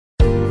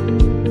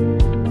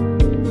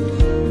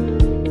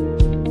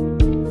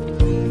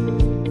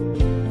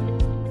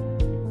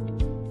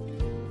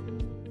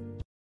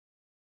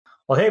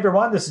Well, hey,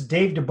 everyone, this is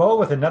Dave Dubeau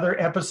with another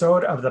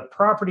episode of the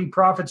Property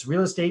Profits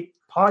Real Estate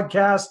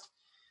Podcast.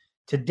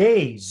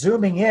 Today,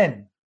 zooming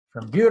in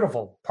from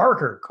beautiful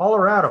Parker,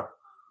 Colorado,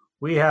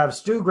 we have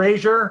Stu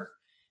Grazier.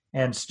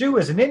 And Stu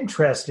is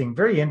an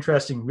very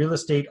interesting real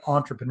estate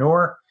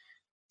entrepreneur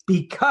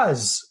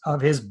because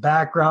of his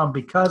background,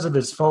 because of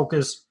his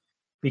focus,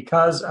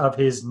 because of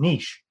his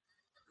niche.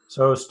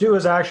 So Stu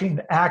is actually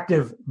an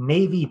active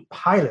Navy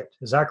pilot.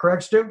 Is that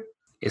correct, Stu?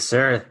 Yes,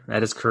 sir.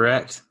 That is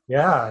correct.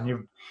 Yeah, and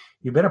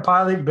you've been a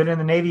pilot. You've been in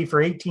the Navy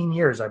for 18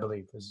 years, I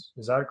believe. Is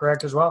that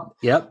correct as well?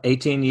 Yep,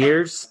 18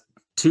 years,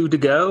 2 to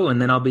go,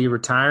 and then I'll be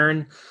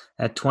retiring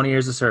at 20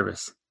 years of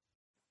service.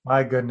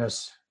 My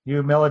goodness.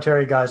 You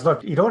military guys,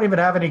 look, you don't even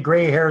have any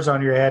gray hairs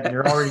on your head, and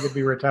you're already going to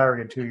be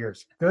retiring in 2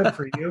 years. Good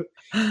for you.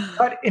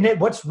 But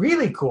what's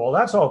really cool,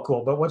 that's all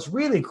cool, but what's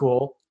really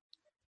cool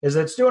is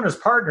that Stu and his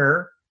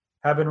partner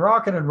have been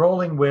rocking and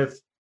rolling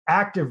with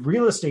active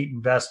real estate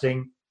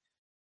investing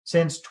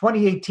since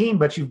 2018,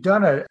 but you've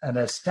done an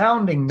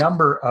astounding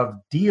number of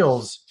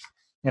deals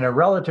in a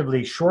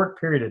relatively short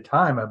period of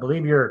time. I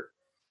believe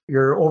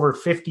you're over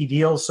 50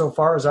 deals so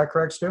far. Is that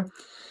correct, Stu?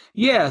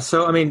 Yeah.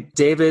 So,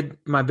 David,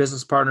 my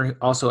business partner,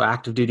 also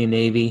active duty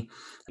Navy,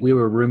 we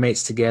were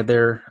roommates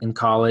together in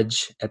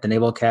college at the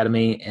Naval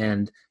Academy,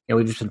 and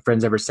we've just been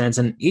friends ever since.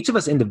 And each of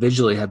us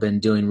individually have been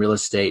doing real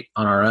estate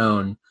on our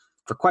own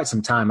for quite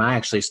some time. I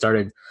actually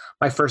started,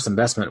 my first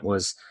investment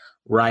was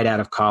right out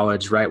of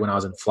college, right when I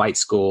was in flight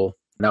school.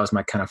 That was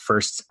my kind of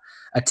first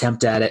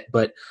attempt at it.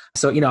 But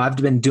so, I've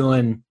been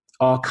doing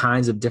all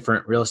kinds of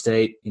different real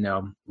estate,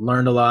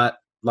 learned a lot,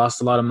 lost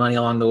a lot of money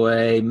along the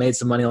way, made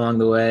some money along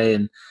the way,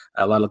 and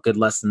a lot of good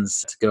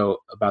lessons to go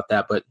about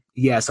that. But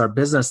yes, our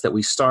business that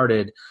we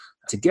started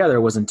together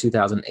was in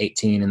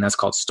 2018, and that's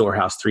called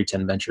Storehouse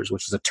 310 Ventures,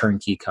 which is a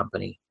turnkey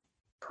company.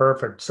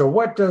 Perfect. So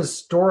what does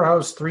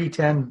Storehouse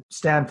 310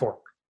 stand for?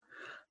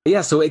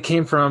 Yeah, so it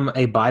came from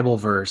a Bible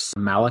verse,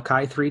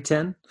 Malachi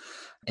 3:10,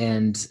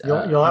 and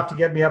you'll have to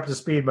get me up to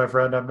speed, my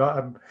friend.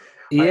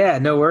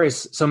 No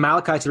worries. So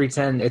Malachi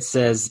 3:10, it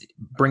says,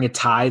 "Bring a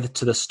tithe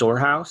to the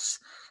storehouse,"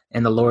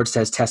 and the Lord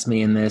says, "Test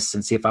me in this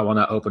and see if I want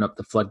to open up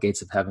the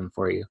floodgates of heaven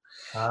for you."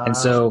 And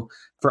so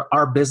for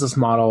our business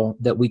model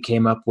that we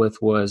came up with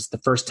was the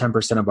first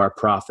 10% of our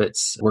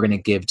profits we're going to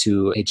give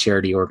to a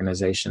charity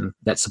organization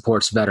that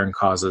supports veteran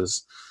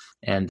causes,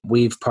 and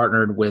we've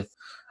partnered with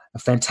a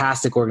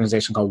fantastic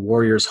organization called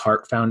Warriors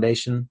Heart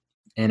Foundation.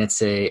 And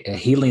it's a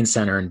healing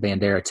center in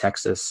Bandera,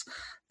 Texas,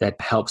 that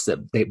helps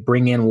that they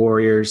bring in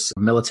warriors,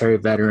 military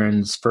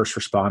veterans, first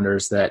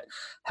responders that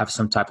have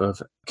some type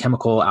of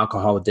chemical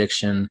alcohol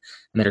addiction and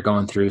that are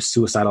going through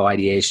suicidal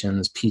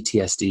ideations,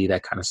 PTSD,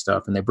 that kind of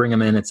stuff. And they bring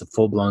them in. It's a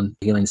full-blown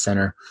healing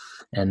center,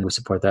 and we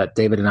support that.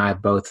 David and I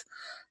have both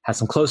had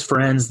some close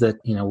friends that,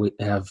 we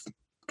have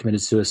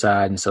committed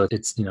suicide. And so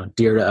it's,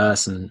 dear to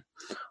us and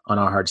on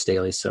our hearts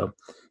daily. So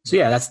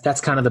yeah,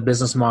 that's kind of the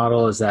business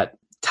model, is that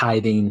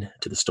tithing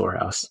to the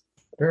storehouse.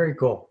 Very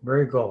cool.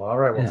 Very cool. All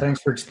right. Well, Thanks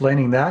for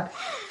explaining that.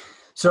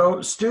 So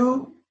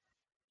Stu,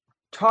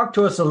 talk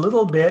to us a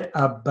little bit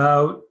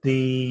about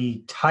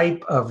the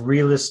type of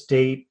real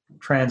estate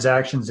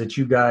transactions that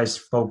you guys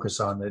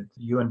focus on, that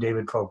you and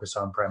David focus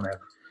on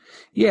primarily.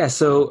 Yeah.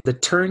 So the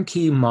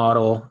turnkey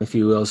model, if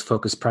you will, is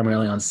focused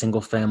primarily on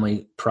single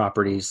family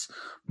properties,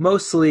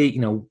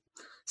 mostly,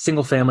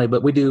 single family,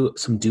 but we do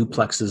some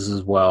duplexes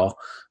as well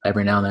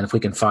every now and then if we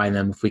can find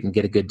them, if we can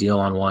get a good deal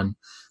on one.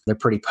 They're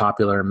pretty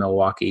popular in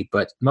Milwaukee,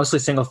 but mostly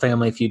single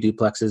family, a few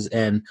duplexes.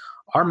 And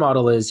our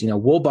model is,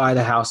 we'll buy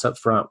the house up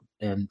front,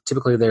 and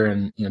typically they're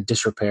in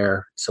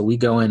disrepair. So we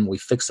go in, we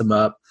fix them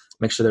up,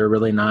 make sure they're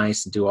really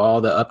nice, and do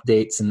all the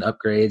updates and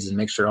upgrades and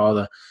make sure all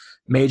the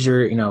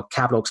major,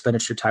 capital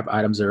expenditure type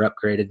items are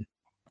upgraded.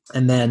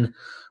 And then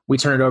we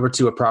turn it over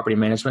to a property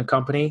management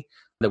company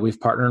that we've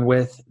partnered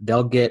with.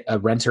 They'll get a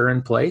renter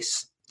in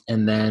place,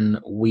 and then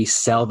we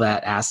sell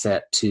that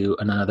asset to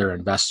another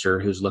investor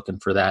who's looking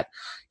for that,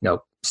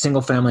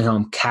 single family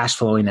home cash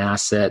flowing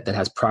asset that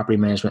has property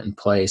management in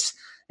place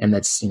and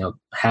that's,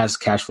 has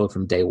cash flow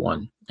from day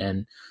one.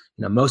 And,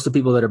 most of the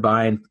people that are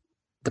buying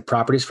the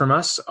properties from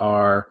us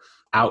are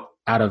out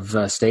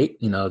of state.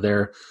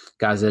 They're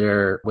guys that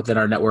are within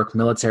our network,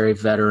 military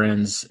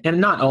veterans,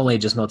 and not only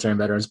just military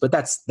veterans, but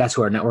that's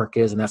who our network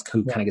is. And that's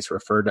who kind of gets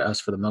referred to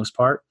us for the most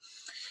part.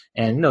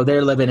 And,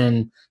 they're living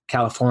in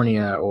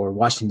California or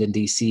Washington,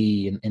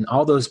 D.C., and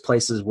all those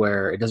places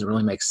where it doesn't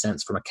really make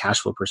sense from a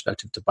cash flow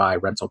perspective to buy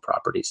rental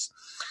properties.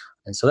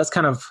 And so that's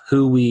kind of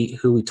who we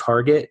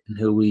target and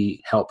who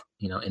we help,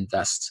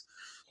 invest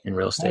in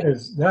real estate.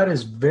 That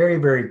is very,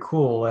 very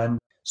cool. And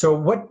so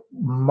what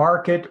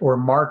market or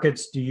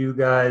markets do you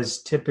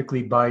guys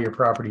typically buy your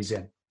properties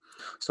in?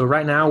 So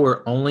right now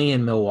we're only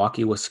in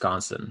Milwaukee,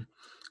 Wisconsin.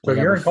 So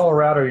you're in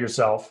Colorado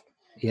yourself.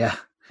 Yeah.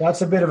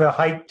 That's a bit of a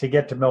hike to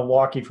get to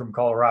Milwaukee from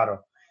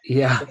Colorado.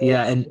 Yeah.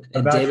 And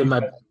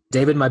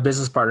David, my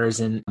business partner, is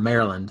in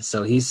Maryland.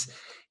 So he's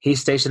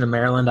stationed in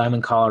Maryland. I'm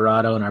in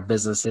Colorado, and our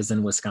business is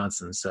in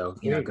Wisconsin. So,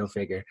 go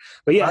figure.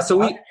 But yeah,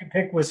 how did you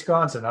pick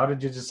Wisconsin? How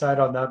did you decide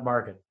on that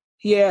market?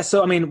 Yeah.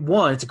 So, I mean,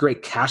 one, it's a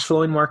great cash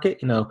flowing market.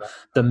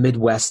 The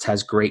Midwest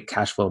has great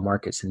cash flow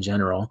markets in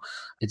general.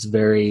 It's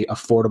very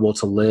affordable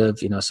to live,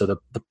 so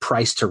the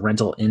price to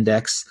rental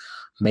index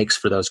makes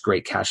for those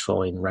great cash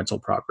flowing rental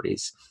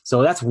properties.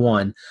 So that's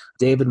one.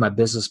 David, my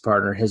business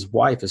partner, his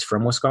wife is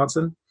from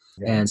Wisconsin.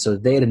 Yeah. And so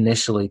they had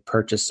initially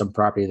purchased some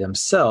property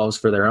themselves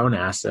for their own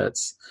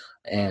assets.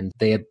 And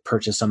they had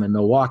purchased some in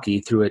Milwaukee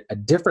through a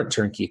different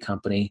turnkey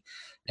company.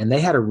 And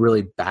they had a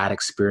really bad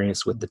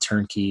experience with the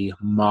turnkey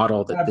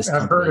model that this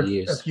company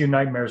used. I've heard a few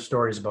nightmare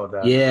stories about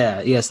that.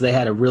 Yeah. So they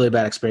had a really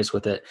bad experience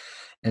with it.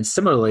 And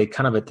similarly,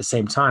 kind of at the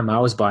same time, I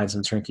was buying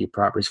some turnkey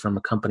properties from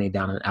a company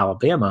down in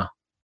Alabama.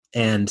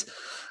 And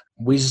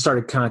we just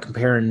started kind of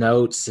comparing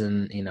notes,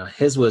 and,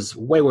 his was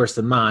way worse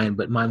than mine,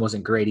 but mine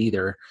wasn't great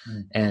either.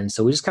 And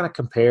so we just kind of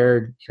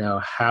compared,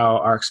 how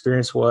our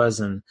experience was.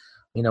 And,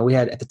 we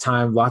had at the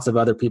time lots of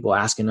other people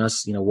asking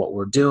us, what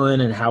we're doing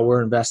and how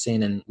we're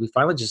investing. And we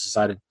finally just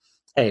decided,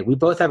 hey, we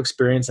both have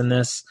experience in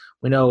this.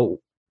 We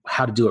know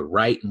how to do it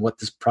right and what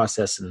this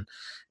process and,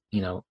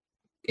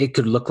 it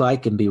could look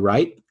like and be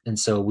right. And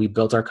so we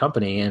built our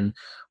company, and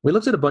we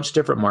looked at a bunch of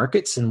different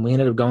markets, and we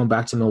ended up going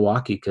back to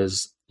Milwaukee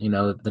because,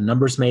 the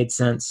numbers made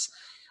sense.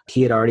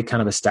 He had already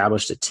kind of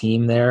established a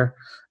team there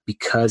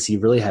because he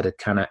really had to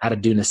kind of, out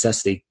of due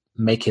necessity,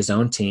 make his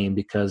own team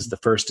because the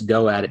first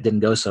go at it didn't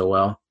go so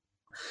well.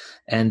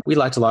 And we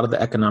liked a lot of the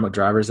economic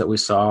drivers that we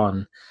saw.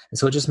 And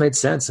so it just made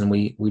sense. And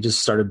we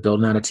just started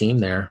building out a team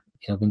there.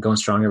 Been going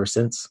strong ever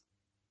since.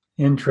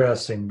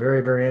 Interesting.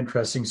 Very, very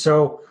interesting.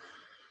 So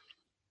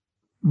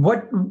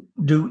what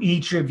do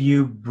each of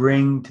you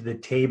bring to the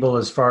table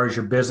as far as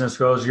your business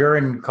goes? You're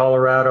in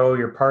Colorado,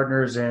 your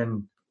partner's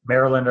in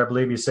Maryland, I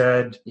believe you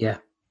said. Yeah.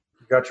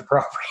 You got your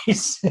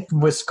properties in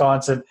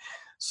Wisconsin.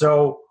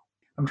 So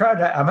I'm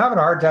having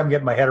a hard time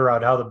getting my head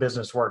around how the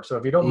business works. So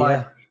if you don't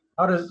mind,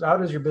 how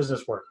does your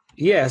business work?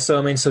 Yeah.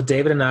 So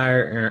David and I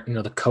are,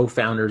 the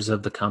co-founders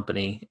of the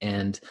company,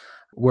 and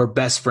we're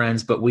best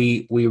friends, but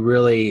we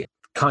really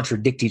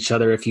contradict each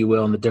other, if you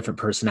will, in the different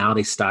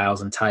personality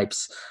styles and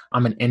types.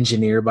 I'm an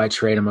engineer by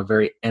trade. I'm a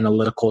very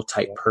analytical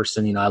type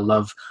person. I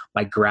love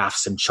my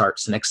graphs and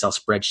charts and Excel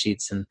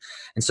spreadsheets. And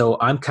so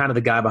I'm kind of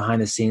the guy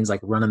behind the scenes, like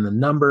running the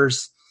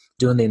numbers,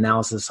 doing the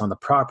analysis on the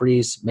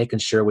properties, making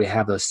sure we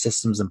have those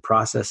systems and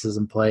processes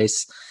in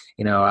place.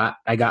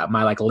 I got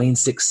my Lean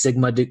Six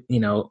Sigma,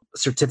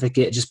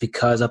 certificate just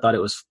because I thought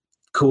it was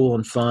cool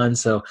and fun.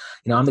 So,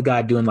 I'm the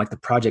guy doing the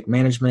project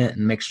management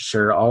and making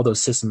sure all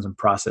those systems and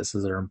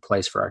processes are in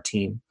place for our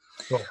team.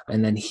 Cool.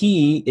 And then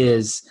he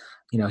is,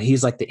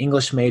 he's like the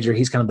English major.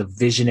 He's kind of the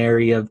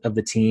visionary of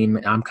the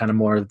team. I'm kind of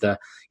more of the,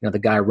 the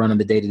guy running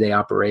the day-to-day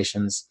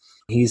operations.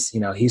 He's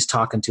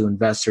talking to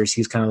investors.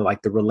 He's kind of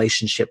like the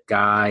relationship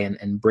guy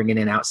and bringing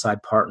in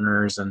outside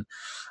partners.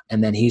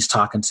 And then he's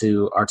talking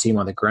to our team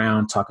on the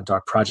ground, talking to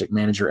our project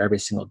manager every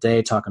single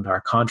day, talking to our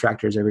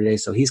contractors every day.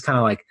 So he's kind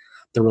of like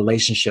the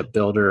relationship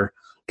builder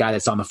guy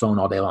that's on the phone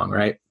all day long,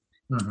 right?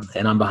 Mm-hmm.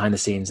 And I'm behind the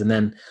scenes. And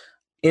then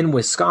in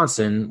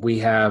Wisconsin, we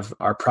have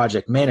our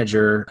project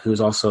manager, who's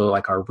also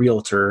like our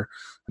realtor.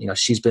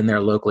 She's been there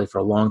locally for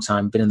a long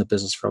time, been in the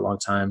business for a long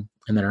time.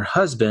 And then her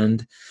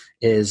husband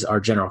is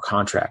our general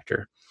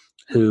contractor,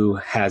 who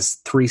has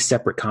 3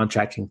 separate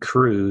contracting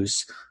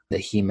crews that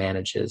he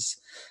manages.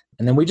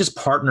 And then we just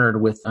partnered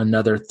with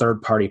another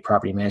third-party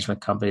property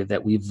management company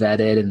that we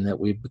vetted and that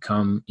we've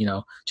become,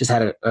 just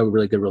had a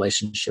really good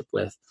relationship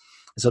with.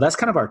 So that's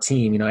kind of our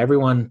team.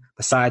 Everyone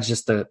besides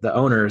just the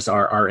owners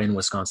are in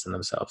Wisconsin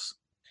themselves.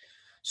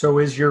 So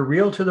is your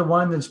realtor the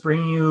one that's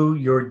bringing you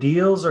your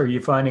deals? Or are you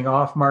finding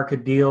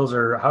off-market deals,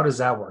 or how does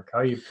that work? How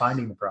are you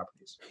finding the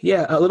properties?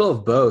 Yeah, a little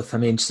of both.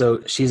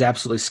 So she's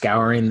absolutely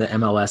scouring the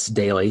MLS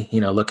daily,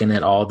 looking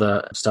at all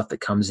the stuff that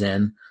comes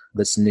in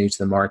that's new to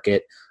the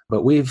market.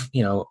 But we've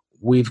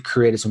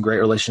created some great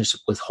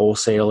relationships with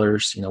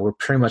wholesalers. We're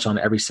pretty much on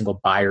every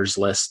single buyer's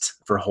list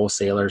for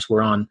wholesalers.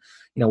 We're on,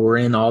 we're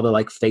in all the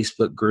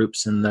Facebook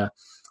groups and the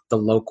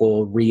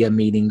local RIA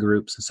meeting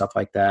groups and stuff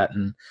like that.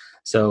 And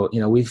so,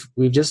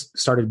 we've just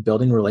started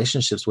building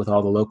relationships with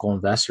all the local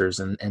investors,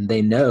 and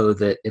they know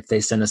that if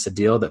they send us a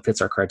deal that fits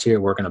our criteria,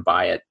 we're going to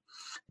buy it.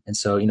 And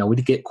so, we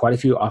get quite a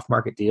few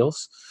off-market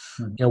deals.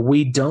 Mm-hmm.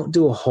 We don't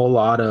do a whole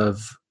lot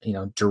of,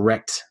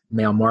 direct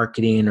mail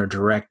marketing or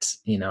direct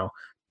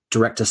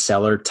to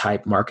seller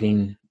type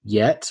marketing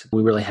yet.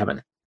 We really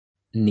haven't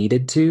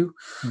needed to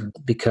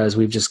because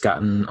we've just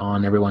gotten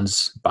on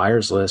everyone's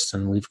buyer's list,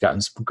 and we've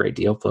gotten some great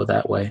deal flow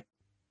that way.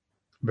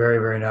 Very,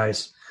 very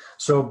nice.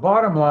 So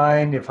bottom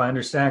line, if I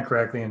understand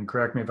correctly, and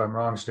correct me if I'm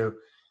wrong, Stu,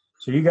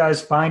 so you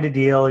guys find a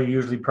deal,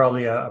 usually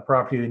probably a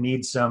property that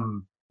needs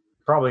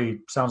probably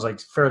sounds like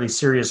fairly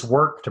serious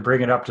work to bring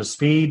it up to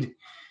speed.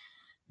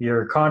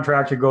 Your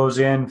contractor goes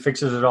in,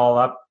 fixes it all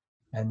up,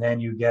 and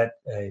then you get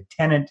a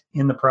tenant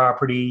in the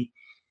property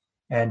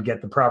and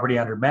get the property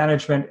under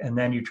management, and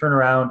then you turn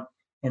around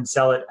and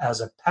sell it as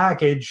a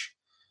package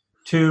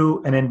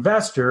to an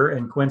investor.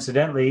 And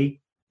coincidentally,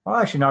 well,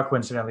 actually not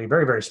coincidentally,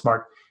 very, very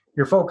smart,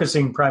 you're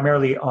focusing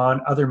primarily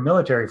on other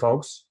military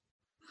folks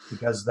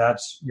because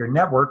that's your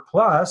network.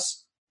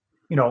 Plus,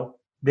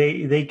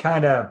 they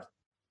kind of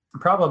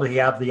probably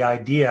have the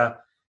idea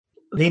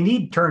they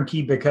need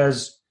turnkey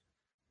because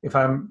if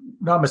I'm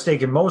not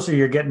mistaken, most of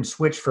you are getting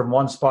switched from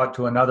one spot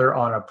to another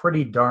on a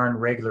pretty darn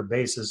regular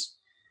basis.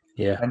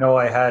 Yeah. I know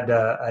I had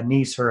a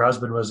niece, her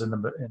husband was in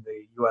the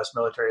U.S.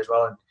 military as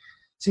well. And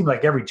it seemed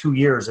like every 2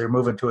 years they're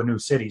moving to a new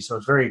city. So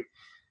it's very,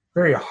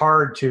 very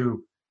hard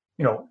to,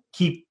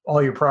 keep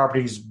all your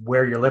properties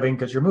where you're living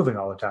because you're moving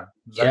all the time.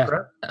 Is that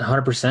correct?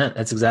 100%.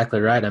 That's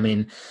exactly right. I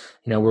mean,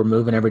 we're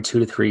moving every 2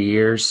 to 3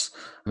 years.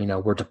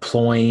 We're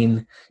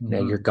deploying,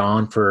 you're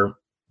gone for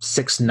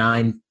 6,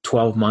 9,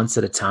 12 months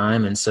at a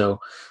time. And so,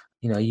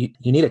 you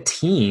need a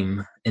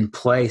team in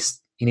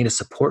place. You need a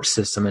support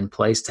system in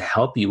place to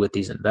help you with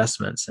these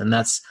investments. And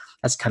that's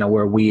kind of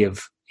where we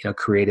have,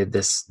 created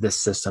this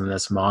system,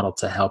 this model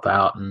to help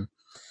out. And,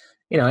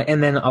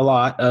 and then a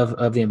lot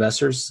of the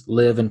investors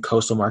live in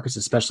coastal markets,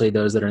 especially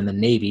those that are in the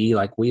Navy,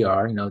 like we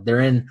are.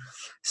 They're in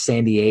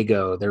San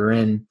Diego, they're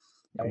in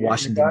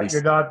Washington.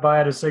 You're not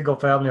buying a single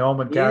family home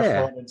in cash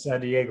flow in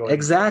San Diego.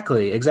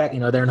 Exactly.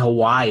 They're in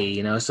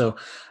Hawaii. So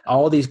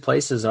all these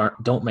places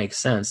don't make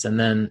sense. And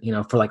then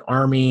for like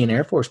Army and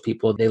Air Force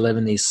people, they live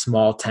in these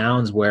small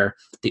towns where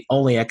the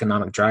only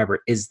economic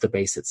driver is the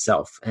base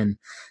itself. And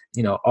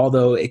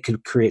although it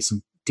could create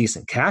some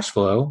decent cash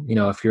flow,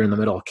 if you're in the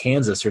middle of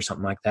Kansas or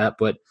something like that,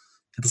 but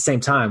at the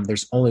same time,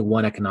 there's only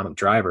one economic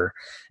driver,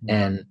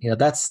 and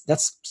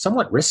that's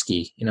somewhat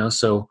risky.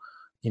 So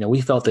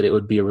we felt that it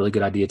would be a really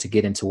good idea to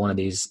get into one of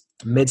these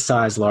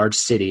mid-sized, large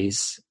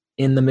cities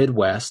in the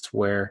Midwest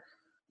where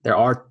there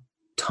are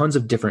tons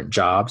of different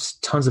jobs,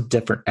 tons of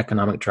different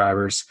economic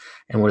drivers,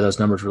 and where those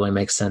numbers really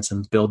make sense,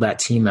 and build that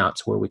team out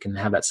to where we can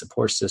have that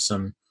support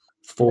system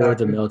for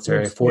the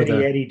military, for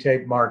the Eddie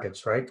type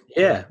markets, right?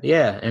 Yeah.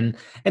 And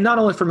not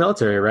only for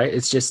military, right?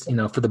 It's just,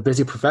 for the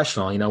busy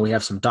professional, we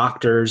have some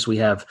doctors, we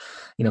have,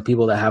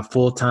 people that have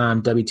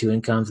full-time W-2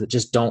 incomes that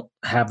just don't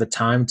have the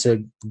time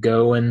to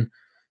go and,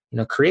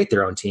 create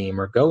their own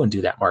team or go and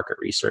do that market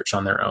research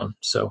on their own.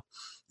 So,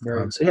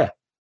 yeah.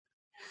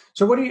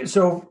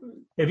 So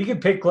if you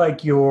could pick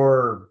like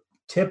your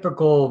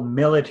typical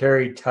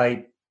military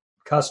type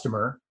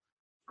customer,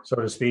 so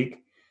to speak,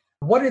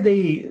 what are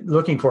they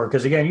looking for?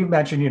 Because again, you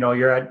mentioned,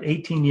 you're at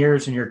 18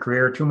 years in your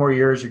career, 2 more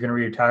years, you're going to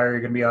retire,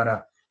 you're going to be on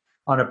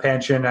a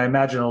pension. I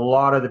imagine a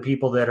lot of the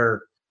people that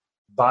are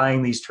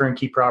buying these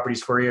turnkey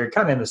properties for you are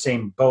kind of in the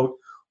same boat.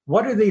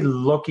 What are they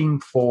looking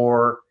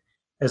for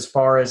as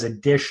far as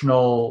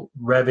additional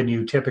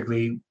revenue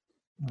typically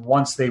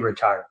once they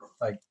retire?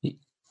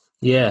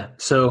 Yeah.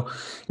 So,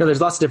 there's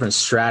lots of different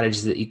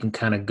strategies that you can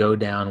kind of go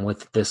down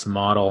with this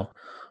model.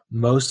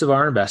 Most of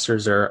our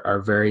investors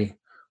are very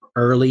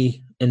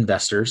early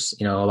investors.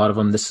 A lot of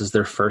them, this is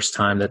their first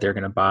time that they're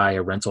going to buy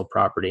a rental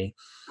property.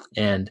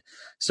 And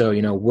so,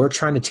 we're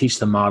trying to teach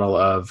the model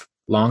of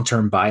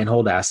long-term buy and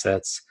hold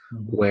assets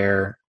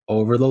where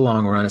over the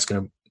long run, it's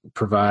going to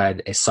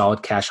provide a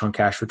solid cash on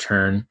cash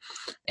return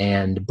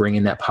and bring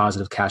in that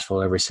positive cash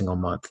flow every single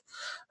month.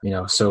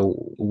 So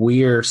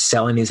we're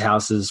selling these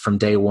houses from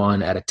day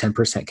one at a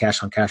 10%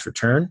 cash on cash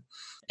return.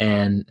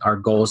 And our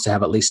goal is to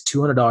have at least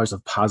 $200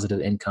 of positive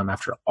income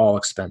after all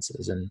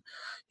expenses. And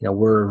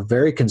we're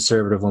very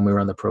conservative when we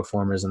run the pro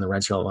formas and the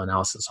rental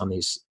analysis on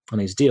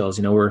these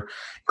deals. We're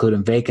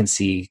including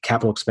vacancy,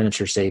 capital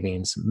expenditure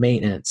savings,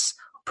 maintenance,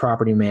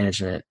 property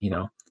management,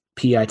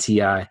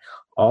 PITI,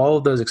 all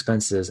of those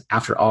expenses.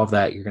 After all of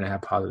that, you're going to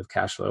have positive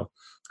cash flow.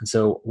 And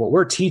so what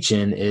we're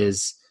teaching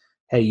is,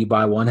 hey, you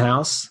buy one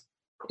house,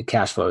 it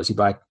cash flows. You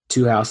buy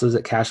 2 houses,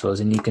 it cash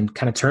flows. And you can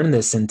kind of turn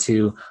this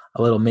into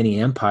a little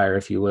mini empire,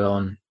 if you will.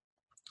 And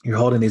you're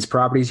holding these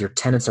properties, your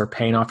tenants are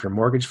paying off your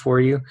mortgage for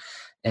you.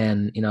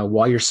 And,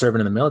 while you're serving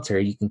in the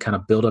military, you can kind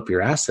of build up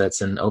your assets.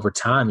 And over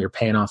time, you're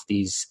paying off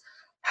these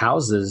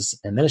houses.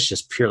 And then it's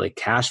just purely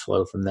cash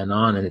flow from then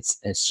on. And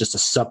it's just a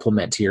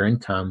supplement to your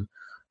income.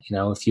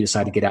 If you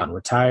decide to get out and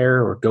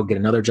retire or go get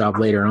another job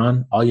later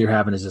on, all you're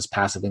having is this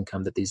passive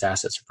income that these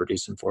assets are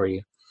producing for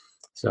you.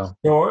 So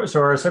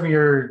are some of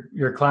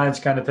your clients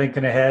kind of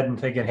thinking ahead and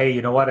thinking, hey,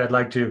 you know what, I'd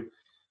like to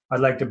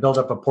build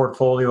up a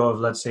portfolio of,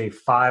 let's say,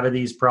 5 of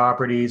these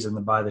properties. And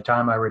then by the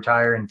time I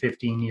retire in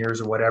 15 years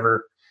or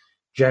whatever,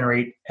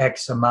 generate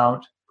X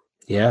amount.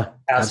 Yeah,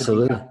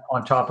 absolutely.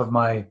 On top of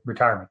my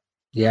retirement.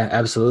 Yeah,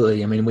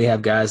 absolutely. I mean, we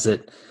have guys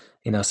that,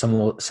 someone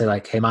will say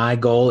like, hey, my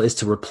goal is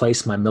to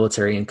replace my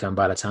military income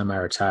by the time I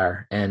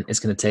retire. And it's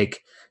going to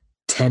take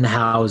 10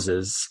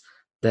 houses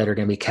that are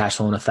going to be cash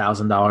flowing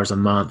 $1,000 a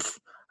month,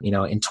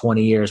 in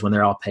 20 years when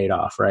they're all paid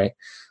off. Right.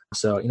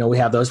 So, we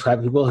have those type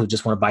of people who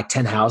just want to buy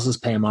 10 houses,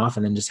 pay them off,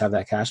 and then just have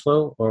that cash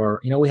flow.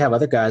 Or, we have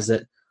other guys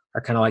that are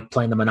kind of like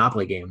playing the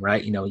Monopoly game,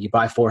 right? You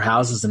buy 4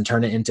 houses and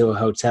turn it into a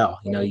hotel.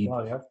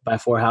 Buy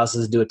 4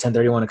 houses, do a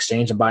 1031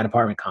 exchange and buy an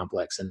apartment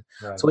complex. And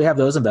so we have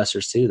those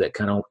investors too that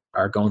kind of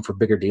are going for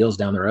bigger deals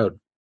down the road.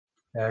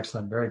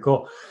 Excellent. Very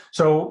cool.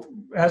 So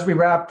as we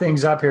wrap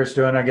things up here,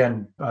 Stu, and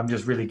again, I'm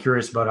just really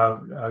curious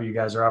about how you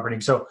guys are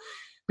operating. So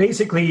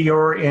basically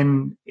you're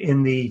in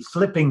the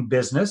flipping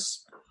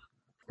business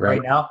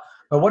right now.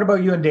 But what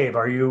about you and Dave?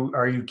 Are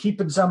you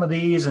keeping some of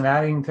these and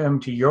adding them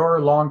to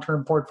your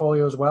long-term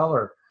portfolio as well,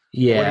 or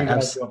Yeah, what are you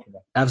guys doing for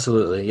that?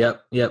 absolutely.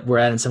 Yep. We're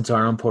adding some to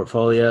our own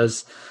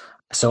portfolios.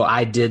 So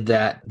I did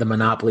the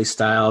Monopoly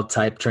style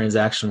type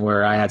transaction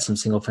where I had some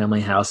single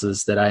family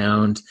houses that I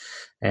owned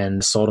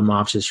and sold them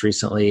off just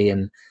recently,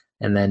 and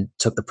then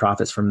took the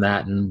profits from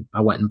that, and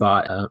I went and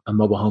bought a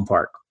mobile home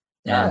park.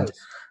 And Nice.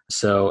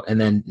 so,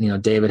 and then,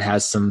 David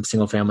has some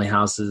single family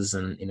houses,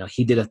 and,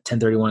 he did a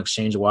 1031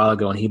 exchange a while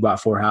ago and he bought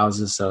 4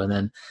 houses. So, and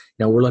then,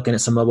 we're looking at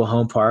some mobile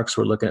home parks,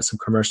 we're looking at some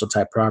commercial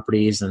type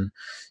properties, and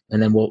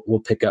then we'll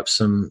pick up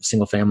some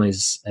single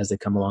families as they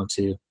come along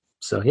too.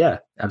 So yeah,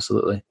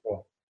 absolutely.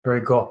 Cool.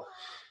 Very cool.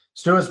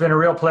 Stu, it's been a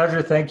real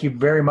pleasure. Thank you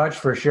very much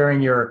for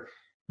sharing your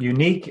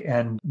unique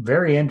and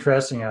very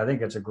interesting. I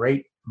think it's a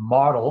great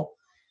model.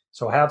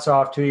 So hats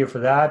off to you for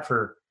that,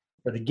 for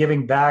the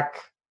giving back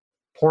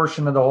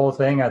portion of the whole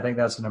thing. I think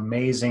that's an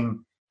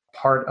amazing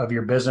part of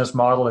your business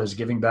model, is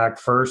giving back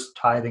first,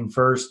 tithing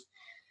first,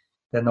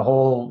 then the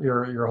whole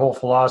your whole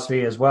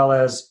philosophy, as well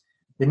as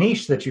the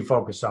niche that you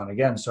focus on.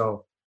 Again,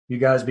 so you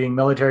guys being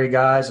military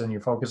guys and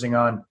you're focusing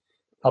on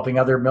helping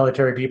other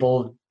military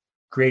people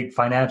create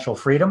financial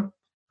freedom,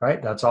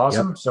 right? That's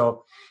awesome. Yep.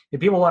 So if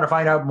people want to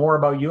find out more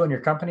about you and your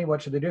company,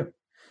 what should they do?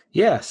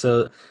 Yeah.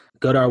 So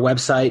go to our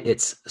website.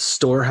 It's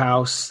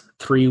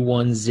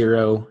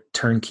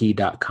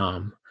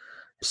storehouse310turnkey.com.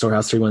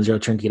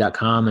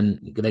 storehouse310turnkey.com, and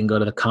they can go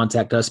to the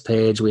contact us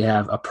page. We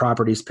have a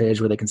properties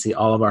page where they can see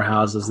all of our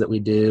houses that we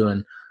do,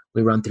 and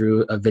we run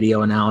through a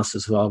video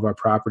analysis of all of our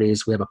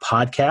properties. We have a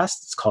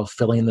podcast. It's called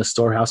Filling the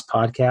Storehouse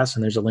Podcast,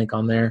 and there's a link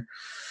on there.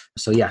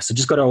 So yeah, so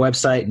just go to our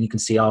website and you can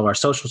see all of our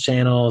social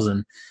channels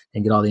and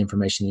get all the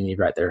information you need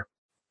right there.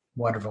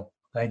 Wonderful.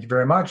 Thank you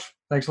very much.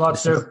 Thanks a lot,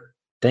 Stu.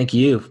 Thank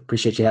you.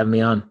 Appreciate you having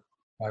me on.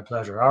 My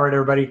pleasure. All right,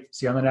 everybody.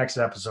 See you on the next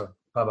episode.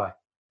 Bye-bye.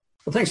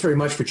 Well, thanks very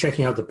much for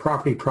checking out the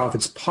Property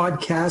Profits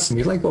Podcast. If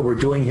you like what we're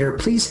doing here,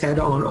 please head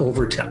on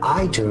over to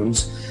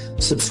iTunes,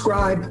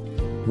 subscribe,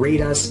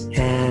 rate us,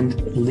 and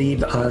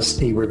leave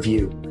us a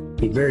review.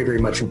 Be very, very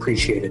much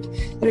appreciated.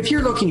 And if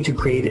you're looking to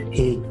create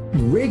a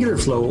regular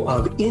flow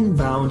of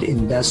inbound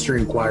investor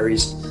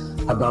inquiries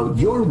about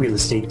your real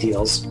estate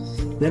deals,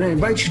 then I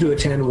invite you to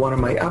attend one of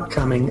my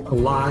upcoming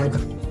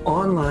live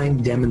online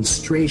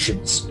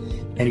demonstrations.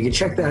 And you can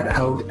check that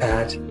out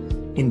at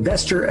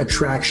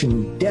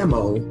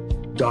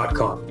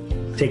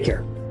investorattractiondemo.com. Take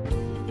care.